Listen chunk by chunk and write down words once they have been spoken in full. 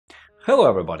Hello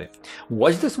everybody!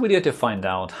 Watch this video to find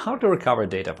out how to recover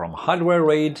data from hardware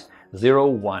RAID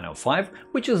 0105,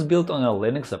 which is built on a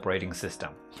Linux operating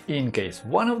system, in case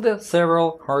one of the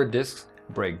several hard disks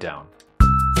break down.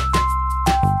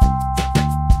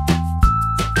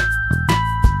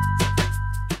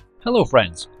 Hello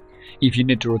friends! If you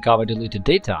need to recover deleted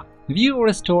data, view or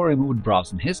restore removed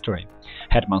browsing history,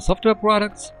 Hetman software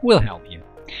products will help you.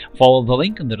 Follow the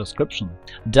link in the description,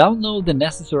 download the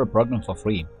necessary program for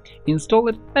free, install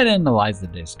it and analyze the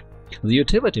disk. The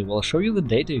utility will show you the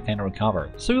data you can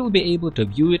recover, so you'll be able to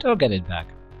view it or get it back.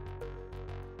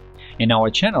 In our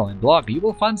channel and blog you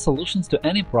will find solutions to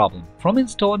any problem, from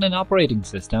installing an operating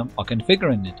system or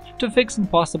configuring it to fixing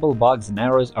possible bugs and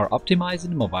errors or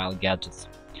optimizing mobile gadgets.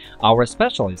 Our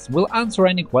specialists will answer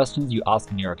any questions you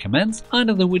ask in your comments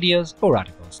under the videos or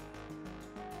articles.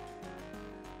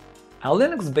 A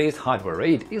Linux-based hardware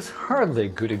RAID is hardly a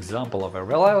good example of a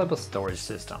reliable storage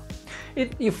system.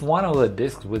 If one of the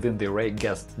disks within the array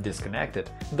gets disconnected,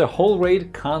 the whole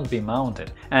RAID can't be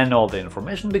mounted, and all the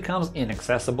information becomes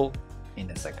inaccessible in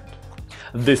a second.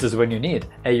 This is when you need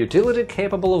a utility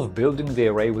capable of building the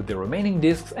array with the remaining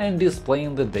disks and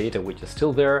displaying the data which is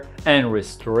still there and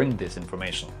restoring this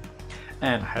information.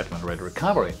 And Hetman RAID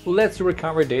Recovery lets you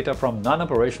recover data from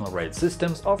non-operational RAID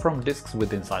systems or from disks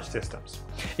within such systems.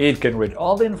 It can read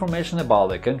all the information about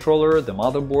the controller, the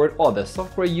motherboard, or the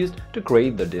software used to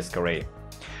create the disk array.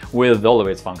 With all of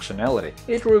its functionality,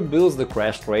 it rebuilds the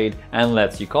crashed RAID and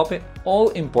lets you copy all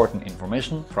important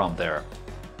information from there.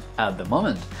 At the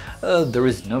moment, there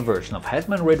is no version of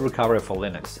Hetman RAID Recovery for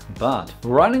Linux, but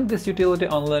running this utility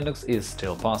on Linux is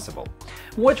still possible.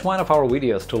 Watch one of our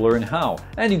videos to learn how,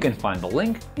 and you can find the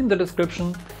link in the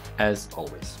description as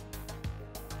always.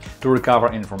 To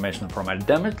recover information from a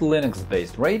damaged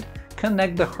Linux-based RAID,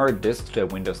 connect the hard disk to a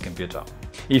Windows computer.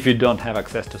 If you don't have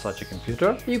access to such a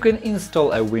computer, you can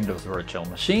install a Windows virtual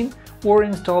machine or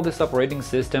install this operating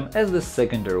system as the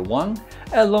secondary one,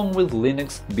 along with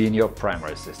Linux being your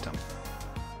primary system.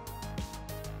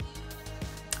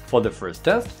 For the first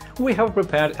test, we have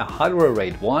prepared a hardware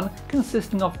RAID 1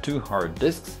 consisting of 2 hard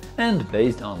disks and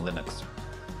based on Linux.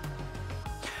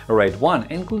 RAID 1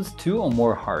 includes 2 or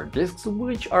more hard disks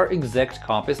which are exact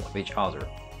copies of each other.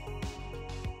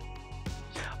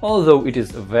 Although it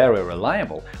is very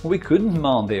reliable, we couldn't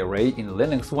mount the array in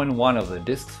Linux when one of the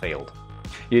disks failed.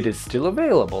 It is still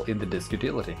available in the disk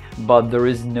utility, but there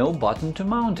is no button to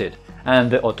mount it,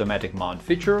 and the automatic mount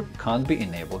feature can't be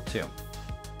enabled too.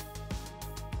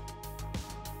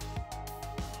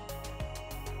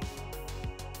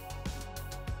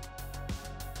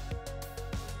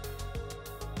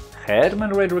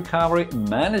 Hetman RAID Recovery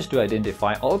managed to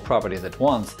identify all properties at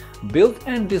once, built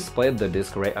and displayed the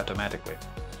disk array automatically.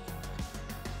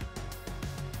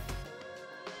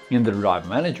 In the Drive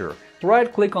Manager,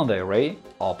 right-click on the array,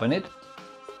 open it,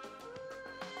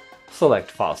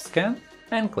 select Fast Scan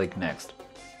and click Next.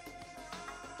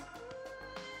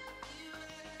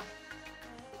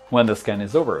 When the scan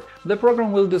is over, the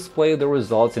program will display the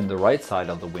results in the right side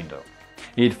of the window.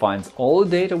 It finds all the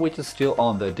data which is still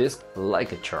on the disk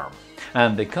like a charm,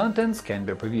 and the contents can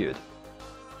be previewed.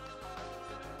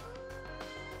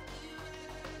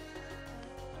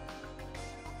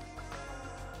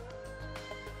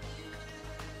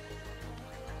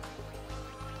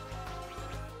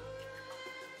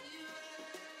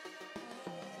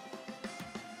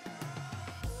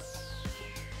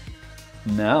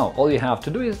 Now, all you have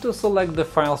to do is to select the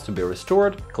files to be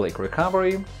restored, click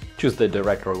Recovery, choose the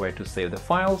directory where to save the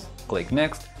files, click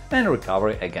Next, and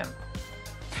Recovery again.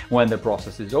 When the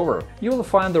process is over, you will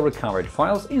find the recovered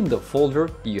files in the folder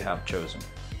you have chosen.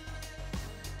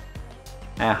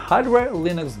 A hardware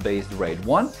Linux-based RAID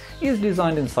 1 is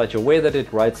designed in such a way that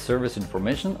it writes service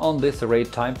information on this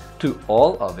RAID type to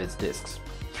all of its disks.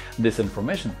 This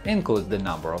information includes the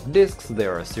number of disks,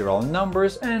 their serial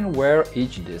numbers, and where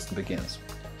each disk begins.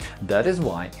 That is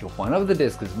why, if one of the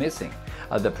disks is missing,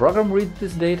 the program reads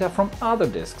this data from other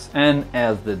disks and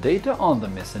adds the data on the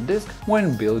missing disk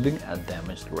when building a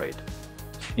damaged RAID.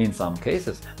 In some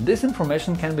cases, this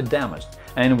information can be damaged,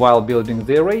 and while building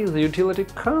the array, the utility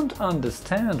can't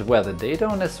understand where the data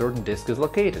on a certain disk is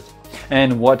located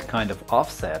and what kind of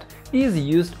offset is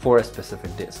used for a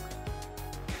specific disk.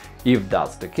 If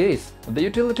that's the case, the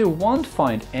utility won't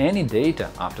find any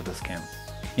data after the scan.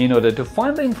 In order to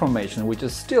find the information which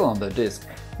is still on the disk,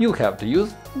 you'll have to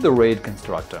use the RAID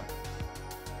constructor.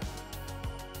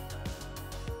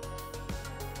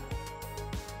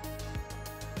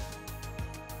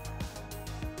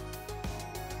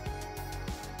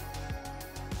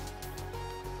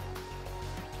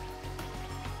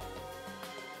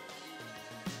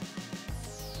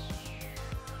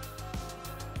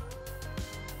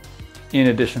 In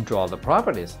addition to other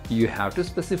properties, you have to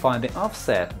specify the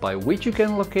offset by which you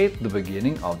can locate the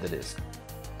beginning of the disk.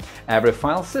 Every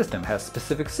file system has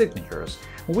specific signatures,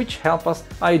 which help us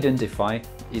identify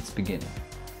its beginning.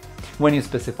 When you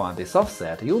specify this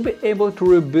offset, you'll be able to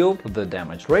rebuild the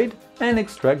damaged RAID and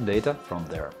extract data from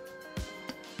there.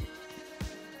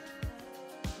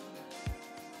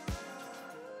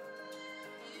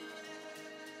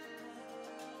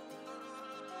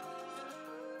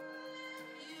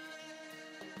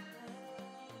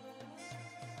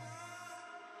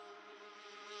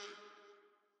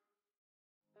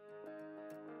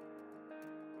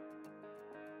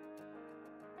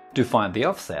 To find the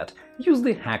offset, use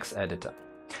the hex editor.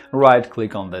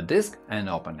 Right-click on the disk and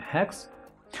open hex,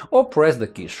 or press the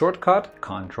key shortcut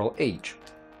Ctrl-H.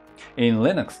 In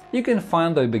Linux, you can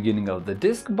find the beginning of the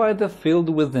disk by the field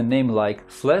with the name like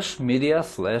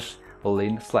 /media/lin/,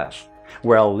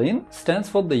 where lin stands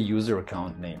for the user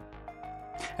account name.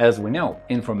 As we know,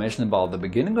 information about the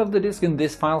beginning of the disk in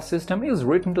this file system is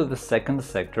written to the second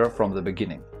sector from the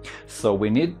beginning, so we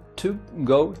need to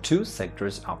go 2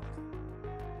 sectors up.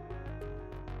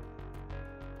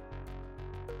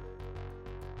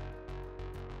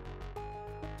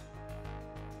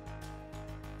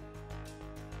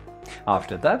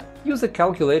 After that, use a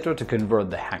calculator to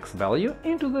convert the hex value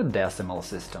into the decimal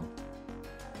system.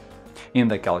 In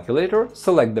the calculator,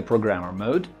 select the programmer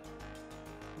mode,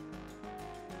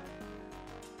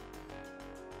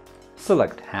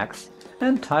 select hex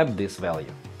and type this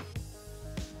value.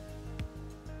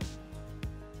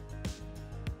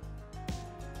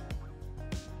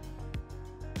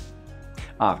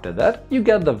 After that, you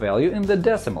get the value in the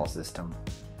decimal system.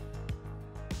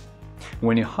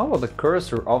 When you hover the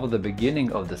cursor over the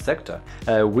beginning of the sector,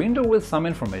 a window with some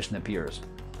information appears.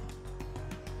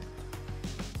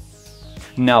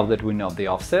 Now that we know the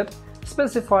offset,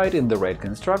 specify it in the RAID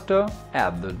constructor,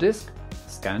 add the disk,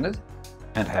 scan it,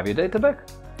 and have your data back.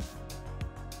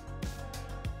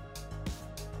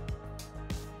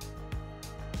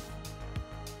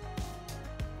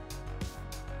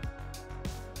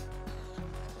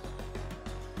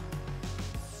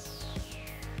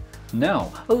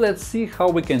 Now, let's see how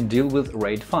we can deal with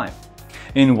RAID 5.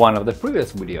 In one of the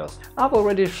previous videos, I've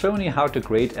already shown you how to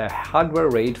create a hardware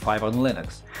RAID 5 on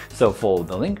Linux, so follow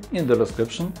the link in the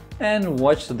description and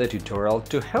watch the tutorial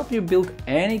to help you build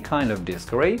any kind of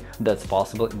disk array that's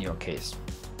possible in your case.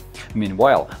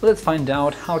 Meanwhile, let's find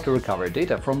out how to recover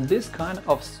data from this kind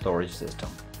of storage system.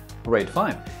 RAID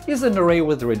 5 is an array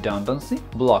with redundancy,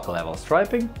 block-level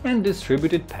striping, and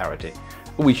distributed parity,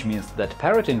 which means that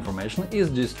parity information is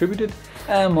distributed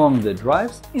among the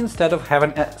drives instead of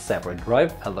having a separate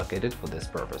drive allocated for this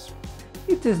purpose.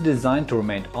 It is designed to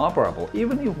remain operable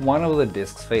even if one of the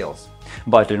disks fails,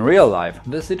 but in real life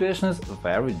the situation is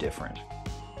very different.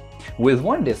 With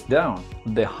one disk down,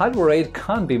 the hardware RAID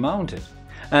can't be mounted,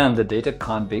 and the data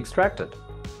can't be extracted.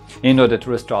 In order to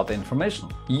restore the information,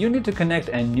 you need to connect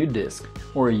a new disk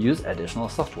or use additional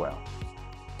software.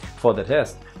 For the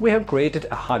test, we have created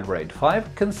a hardware RAID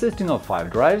 5 consisting of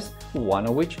 5 drives, one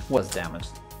of which was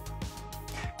damaged.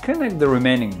 Connect the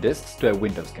remaining disks to a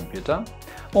Windows computer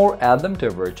or add them to a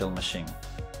virtual machine.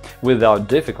 Without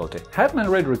difficulty, Hetman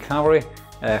RAID Recovery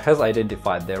has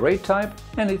identified the RAID type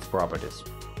and its properties.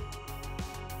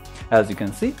 As you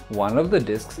can see, one of the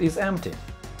disks is empty.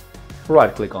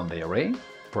 Right-click on the array,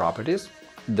 Properties,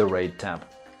 the RAID tab.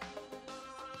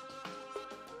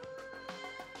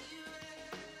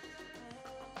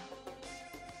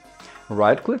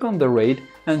 Right-click on the RAID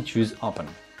and choose Open.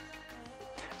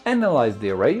 Analyze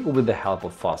the array with the help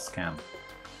of FastScan.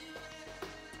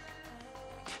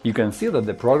 You can see that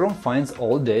the program finds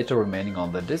all data remaining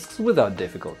on the disks without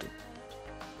difficulty.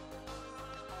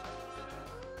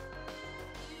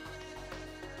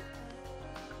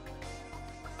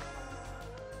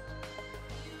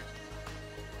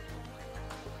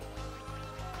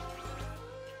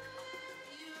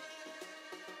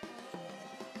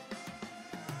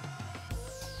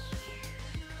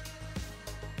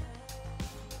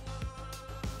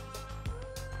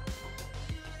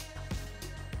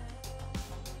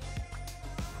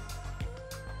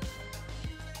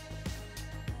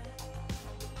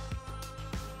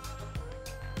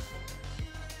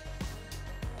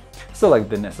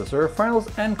 Select the necessary files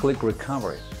and click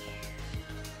Recovery.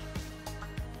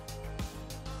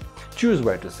 Choose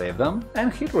where to save them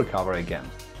and hit Recover again.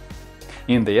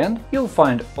 In the end, you'll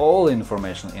find all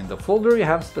information in the folder you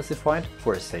have specified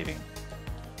for saving.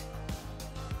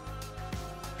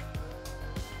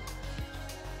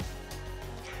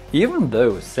 Even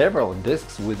though several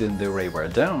disks within the array were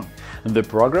down, the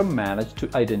program managed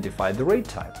to identify the RAID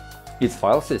type, its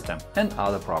file system, and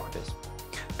other properties.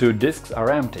 2 disks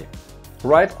are empty.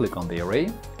 Right-click on the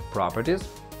array, Properties,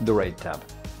 the RAID tab.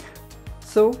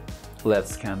 So,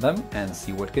 let's scan them and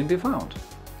see what can be found.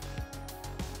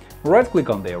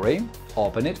 Right-click on the array,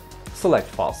 open it, select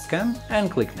Fast Scan and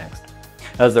click Next.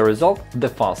 As a result, the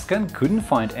fast scan couldn't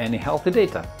find any healthy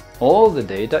data. All the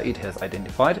data it has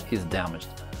identified is damaged.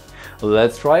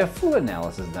 Let's try a full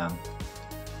analysis then.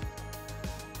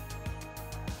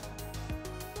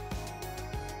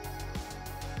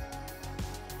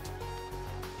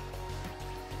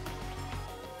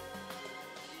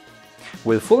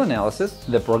 With full analysis,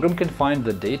 the program can find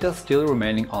the data still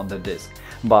remaining on the disk,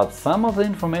 but some of the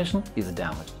information is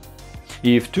damaged.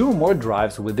 If 2 or more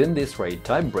drives within this RAID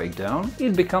type break down,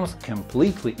 it becomes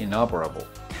completely inoperable.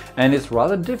 And it's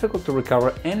rather difficult to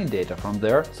recover any data from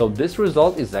there, so this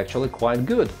result is actually quite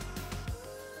good.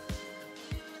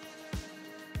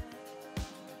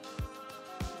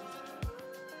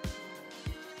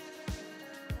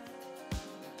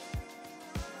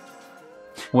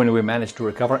 When we manage to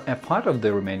recover a part of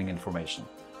the remaining information,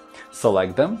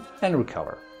 select them and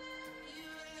recover.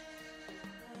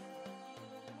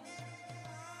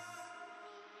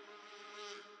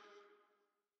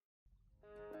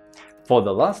 For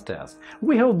the last test,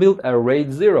 we have built a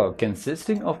RAID 0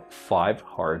 consisting of 5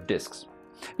 hard disks.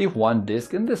 If one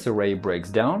disk in this array breaks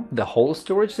down, the whole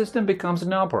storage system becomes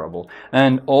inoperable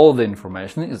and all the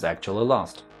information is actually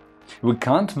lost. We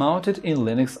can't mount it in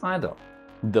Linux either.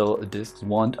 The disks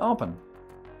won't open.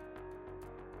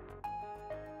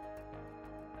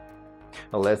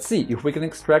 Let's see if we can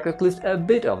extract at least a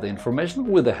bit of the information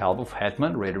with the help of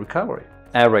Hetman RAID recovery.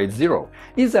 A RAID 0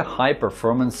 is a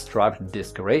high-performance striped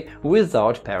disk array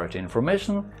without parity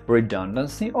information,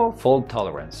 redundancy or fault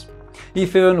tolerance.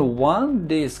 If even one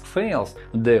disk fails,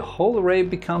 the whole array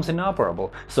becomes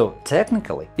inoperable, so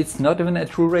technically it's not even a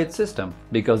true RAID system,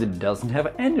 because it doesn't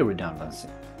have any redundancy.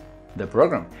 The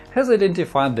program has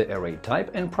identified the array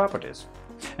type and properties,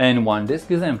 and one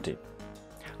disk is empty.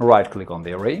 Right-click on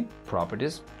the array,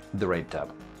 Properties, the RAID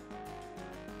tab.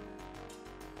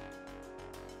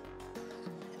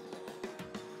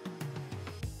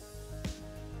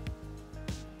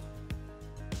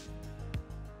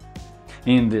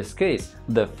 In this case,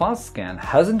 the fast scan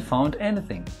hasn't found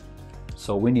anything,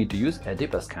 so we need to use a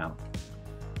deeper scan.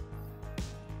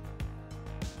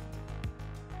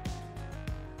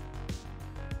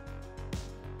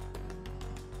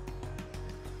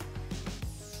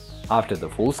 After the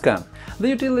full scan, the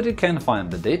utility can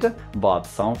find the data, but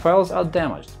some files are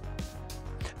damaged.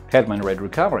 Hetman RAID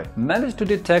recovery managed to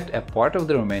detect a part of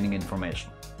the remaining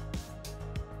information.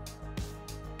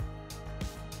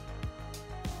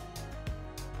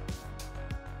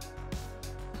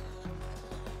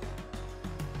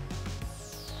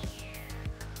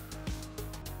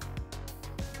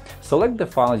 Select the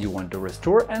files you want to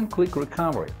restore and click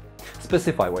Recovery.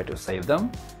 Specify where to save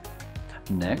them.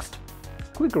 Next,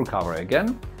 click Recovery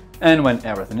again, and when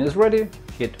everything is ready,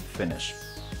 hit Finish.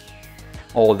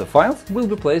 All the files will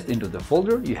be placed into the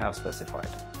folder you have specified.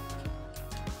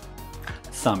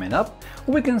 Summing up,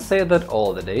 we can say that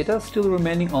all the data still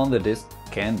remaining on the disk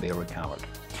can be recovered.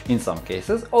 In some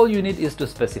cases, all you need is to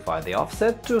specify the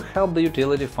offset to help the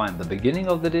utility find the beginning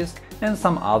of the disk and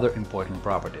some other important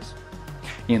properties.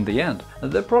 In the end,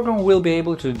 the program will be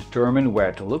able to determine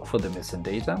where to look for the missing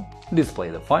data, display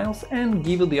the files, and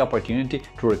give you the opportunity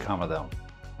to recover them.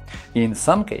 In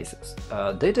some cases,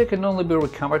 data can only be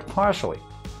recovered partially,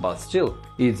 but still,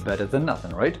 it's better than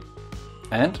nothing, right?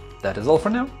 And that is all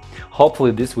for now.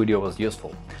 Hopefully this video was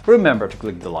useful. Remember to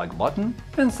click the like button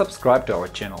and subscribe to our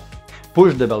channel.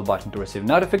 Push the bell button to receive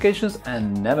notifications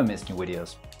and never miss new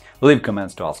videos. Leave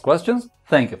comments to ask questions.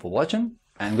 Thank you for watching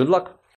and good luck!